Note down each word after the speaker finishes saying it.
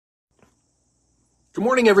Good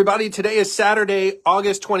morning, everybody. Today is Saturday,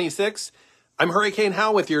 August 26th. I'm Hurricane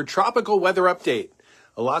Hal with your tropical weather update.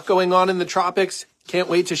 A lot going on in the tropics. Can't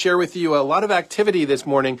wait to share with you a lot of activity this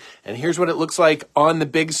morning. And here's what it looks like on the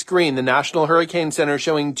big screen. The National Hurricane Center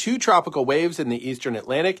showing two tropical waves in the eastern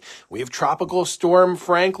Atlantic. We have Tropical Storm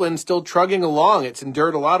Franklin still trudging along. It's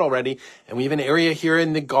endured a lot already. And we have an area here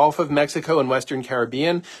in the Gulf of Mexico and Western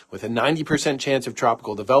Caribbean with a 90% chance of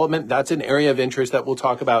tropical development. That's an area of interest that we'll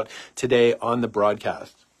talk about today on the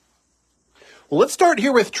broadcast. Well, let's start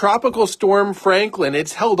here with Tropical Storm Franklin.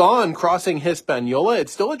 It's held on crossing Hispaniola.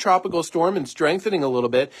 It's still a tropical storm and strengthening a little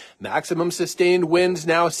bit. Maximum sustained winds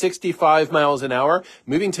now 65 miles an hour,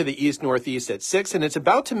 moving to the east-northeast at 6, and it's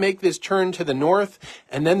about to make this turn to the north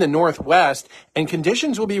and then the northwest, and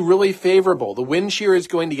conditions will be really favorable. The wind shear is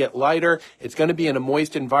going to get lighter. It's going to be in a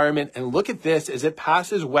moist environment, and look at this as it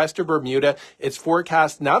passes west of Bermuda. It's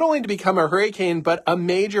forecast not only to become a hurricane, but a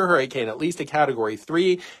major hurricane, at least a Category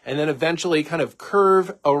 3, and then eventually kind of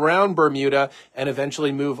curve around Bermuda and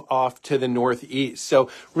eventually move off to the northeast. So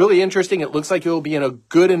really interesting. It looks like it will be in a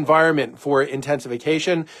good environment for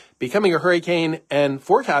intensification, becoming a hurricane and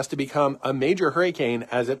forecast to become a major hurricane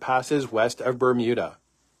as it passes west of Bermuda.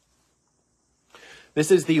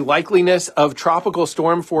 This is the likeliness of tropical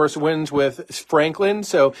storm force winds with Franklin.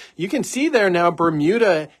 So you can see there now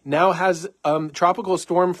Bermuda now has tropical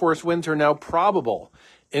storm force winds are now probable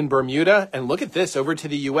in Bermuda. And look at this over to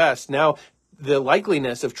the U.S. Now, the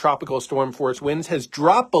likeliness of tropical storm force winds has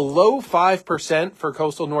dropped below 5% for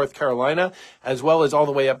coastal North Carolina, as well as all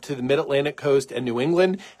the way up to the mid-Atlantic coast and New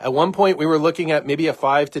England. At one point, we were looking at maybe a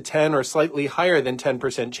 5 to 10 or slightly higher than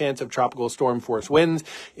 10% chance of tropical storm force winds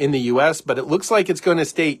in the U.S., but it looks like it's going to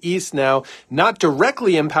stay east now, not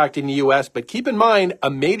directly impacting the U.S., but keep in mind,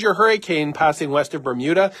 a major hurricane passing west of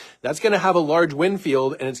Bermuda, that's going to have a large wind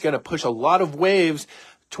field, and it's going to push a lot of waves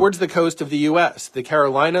towards the coast of the U.S., the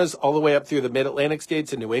Carolinas, all the way up through the mid-Atlantic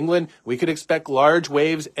states and New England. We could expect large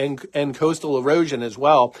waves and coastal erosion as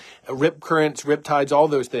well, rip currents, rip tides, all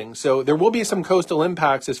those things. So there will be some coastal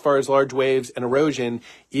impacts as far as large waves and erosion,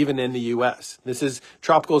 even in the U.S. This is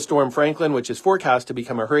Tropical Storm Franklin, which is forecast to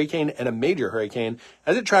become a hurricane and a major hurricane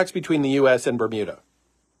as it tracks between the U.S. and Bermuda.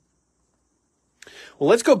 Well,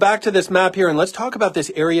 let's go back to this map here and let's talk about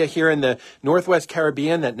this area here in the Northwest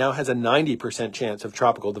Caribbean that now has a 90% chance of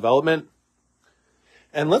tropical development.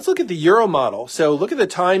 And let's look at the Euro model. So look at the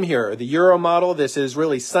time here. The Euro model, this is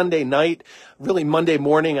really Sunday night, really Monday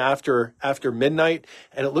morning after midnight.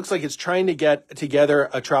 And it looks like it's trying to get together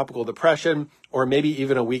a tropical depression or maybe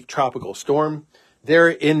even a weak tropical storm there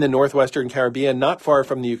in the Northwestern Caribbean, not far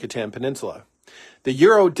from the Yucatan Peninsula. The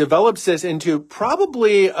Euro develops this into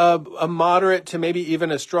probably a moderate to maybe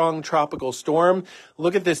even a strong tropical storm.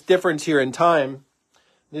 Look at this difference here in time.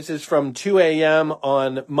 This is from 2 a.m.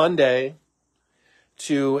 on Monday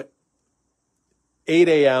to 8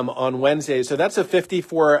 a.m. on Wednesday. So that's a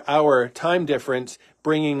 54-hour time difference,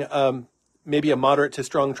 bringing maybe a moderate to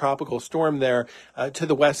strong tropical storm there to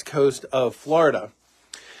the west coast of Florida.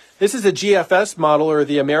 This is a GFS model or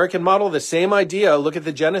the American model, the same idea. Look at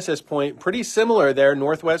the genesis point, pretty similar there,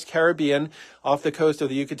 Northwest Caribbean off the coast of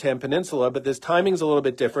the Yucatan Peninsula, but this timing's a little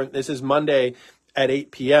bit different. This is Monday at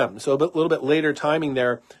 8 p.m., so a little bit later timing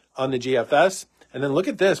there on the GFS. And then look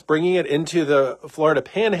at this, bringing it into the Florida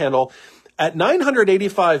Panhandle. At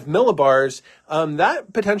 985 millibars,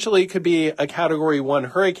 that potentially could be a Category 1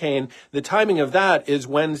 hurricane. The timing of that is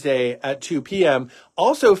Wednesday at 2 p.m.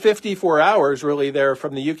 Also 54 hours really there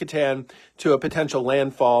from the Yucatan to a potential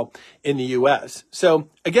landfall in the U.S. So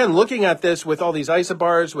again, looking at this with all these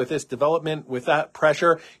isobars, with this development, with that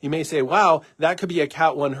pressure, you may say, wow, that could be a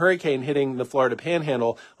Cat 1 hurricane hitting the Florida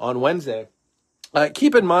Panhandle on Wednesday.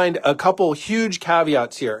 Keep in mind a couple huge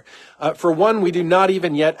caveats here. For one, we do not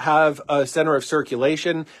even yet have a center of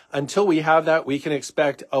circulation. Until we have that, we can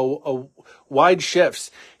expect a wide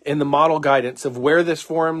shifts in the model guidance of where this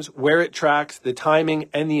forms, where it tracks, the timing,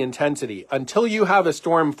 and the intensity. Until you have a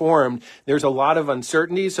storm formed, there's a lot of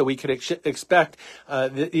uncertainty, so we could expect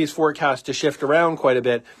these forecasts to shift around quite a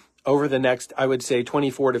bit over the next, I would say,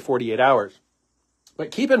 24 to 48 hours. But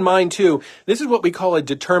keep in mind, too, this is what we call a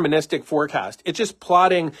deterministic forecast. It's just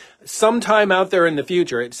plotting sometime out there in the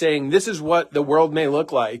future. It's saying this is what the world may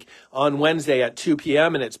look like on Wednesday at 2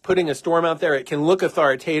 p.m., and it's putting a storm out there. It can look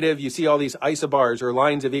authoritative. You see all these isobars or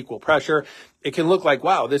lines of equal pressure. It can look like,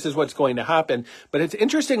 wow, this is what's going to happen. But it's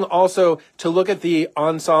interesting also to look at the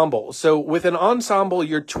ensemble. So with an ensemble,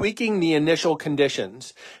 you're tweaking the initial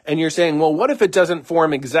conditions. And you're saying, well, what if it doesn't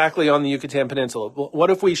form exactly on the Yucatan Peninsula?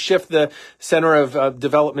 What if we shift the center of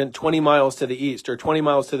development 20 miles to the east or 20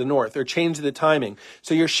 miles to the north or change the timing?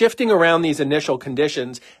 So you're shifting shifting around these initial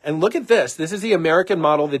conditions. And look at this. This is the American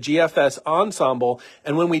model, the GFS ensemble.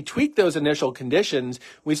 And when we tweak those initial conditions,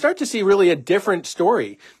 we start to see really a different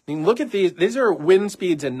story. I mean, look at these. These are wind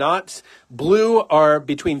speeds in knots. Blue are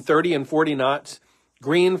between 30 and 40 knots.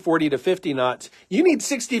 Green, 40 to 50 knots. You need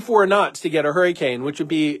 64 knots to get a hurricane, which would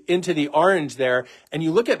be into the orange there. And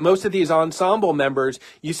you look at most of these ensemble members,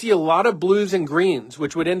 you see a lot of blues and greens,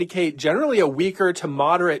 which would indicate generally a weaker to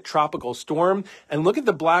moderate tropical storm. And look at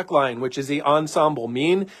the black line, which is the ensemble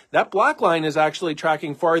mean. That black line is actually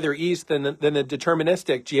tracking farther east than the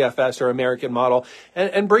deterministic GFS or American model,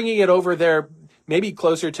 and bringing it over there, maybe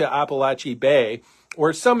closer to Apalachee Bay,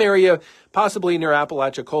 or some area possibly near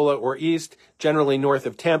Apalachicola or east, generally north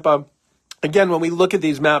of Tampa. Again, when we look at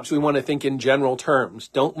these maps, we want to think in general terms.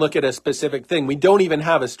 Don't look at a specific thing. We don't even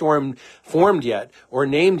have a storm formed yet or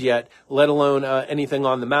named yet, let alone anything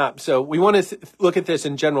on the map. So we want to look at this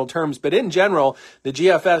in general terms. But in general, the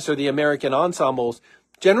GFS or the American ensembles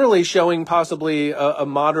generally showing possibly a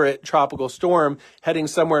moderate tropical storm heading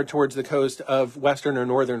somewhere towards the coast of western or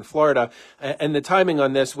northern Florida. And the timing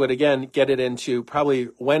on this would, again, get it into probably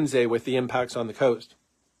Wednesday with the impacts on the coast.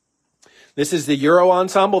 This is the Euro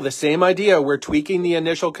ensemble, the same idea. We're tweaking the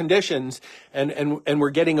initial conditions and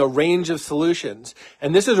we're getting a range of solutions.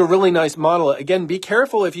 And this is a really nice model. Again, be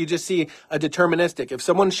careful if you just see a deterministic. If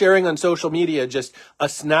someone's sharing on social media just a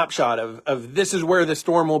snapshot of this is where the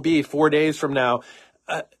storm will be 4 days from now,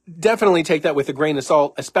 definitely take that with a grain of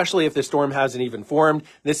salt, especially if the storm hasn't even formed.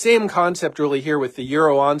 The same concept really here with the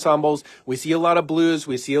Euro ensembles. We see a lot of blues.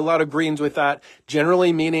 We see a lot of greens with that,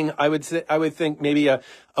 generally meaning I would think maybe a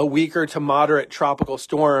weaker to moderate tropical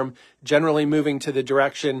storm, generally moving to the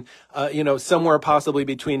direction, somewhere possibly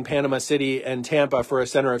between Panama City and Tampa for a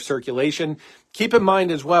center of circulation. Keep in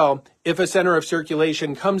mind as well, if a center of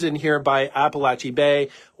circulation comes in here by Apalachee Bay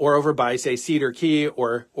or over by, say, Cedar Key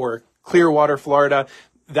or Clearwater, Florida,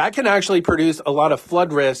 that can actually produce a lot of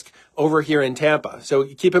flood risk over here in Tampa. So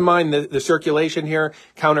keep in mind the circulation here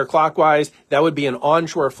counterclockwise. That would be an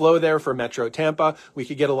onshore flow there for Metro Tampa. We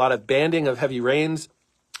could get a lot of banding of heavy rains.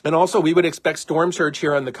 And also we would expect storm surge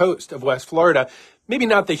here on the coast of West Florida. Maybe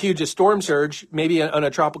not the hugest storm surge, maybe on a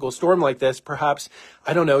tropical storm like this, perhaps,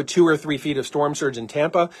 2 or 3 feet of storm surge in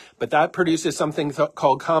Tampa, but that produces something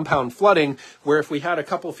called compound flooding, where if we had a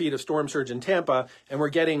couple feet of storm surge in Tampa and we're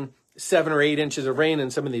getting 7 or 8 inches of rain in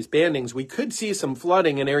some of these bandings, we could see some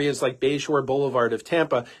flooding in areas like Bayshore Boulevard of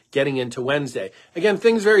Tampa getting into Wednesday. Again,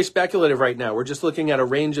 things very speculative right now. We're just looking at a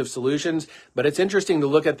range of solutions, but it's interesting to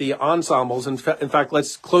look at the ensembles. In fact,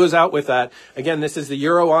 let's close out with that. Again, this is the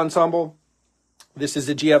Euro ensemble. This is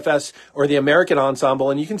the GFS or the American ensemble,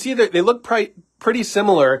 and you can see that they look pretty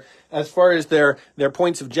similar as far as their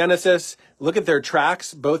points of genesis. Look at their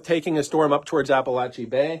tracks, both taking a storm up towards Apalachee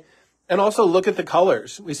Bay. And also look at the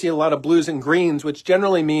colors. We see a lot of blues and greens, which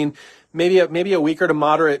generally mean maybe a weaker to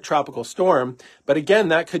moderate tropical storm. But again,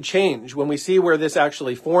 that could change. When we see where this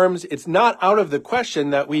actually forms, it's not out of the question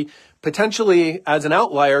that we potentially, as an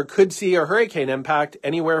outlier, could see a hurricane impact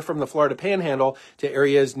anywhere from the Florida Panhandle to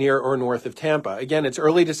areas near or north of Tampa. Again, it's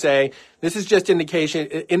early to say. This is just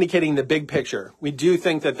indicating the big picture. We do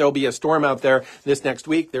think that there'll be a storm out there this next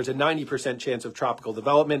week. There's a 90% chance of tropical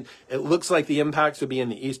development. It looks like the impacts would be in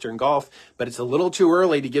the Eastern Gulf, but it's a little too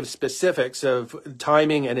early to give specifics of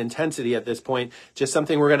timing and intensity at this point. Just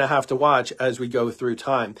something we're going to have to watch as we go through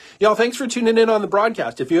time. Y'all, thanks for tuning in on the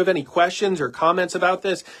broadcast. If you have any questions or comments about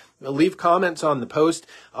this, leave comments on the post.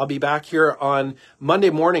 I'll be back here on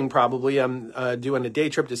Monday morning probably. I'm doing a day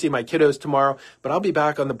trip to see my kiddos tomorrow, but I'll be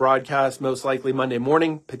back on the broadcast most likely Monday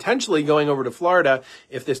morning, potentially going over to Florida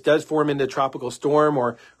if this does form into tropical storm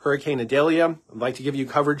or Hurricane Idalia. I'd like to give you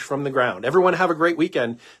coverage from the ground. Everyone have a great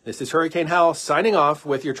weekend. This is Hurricane Hal signing off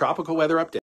with your tropical weather update.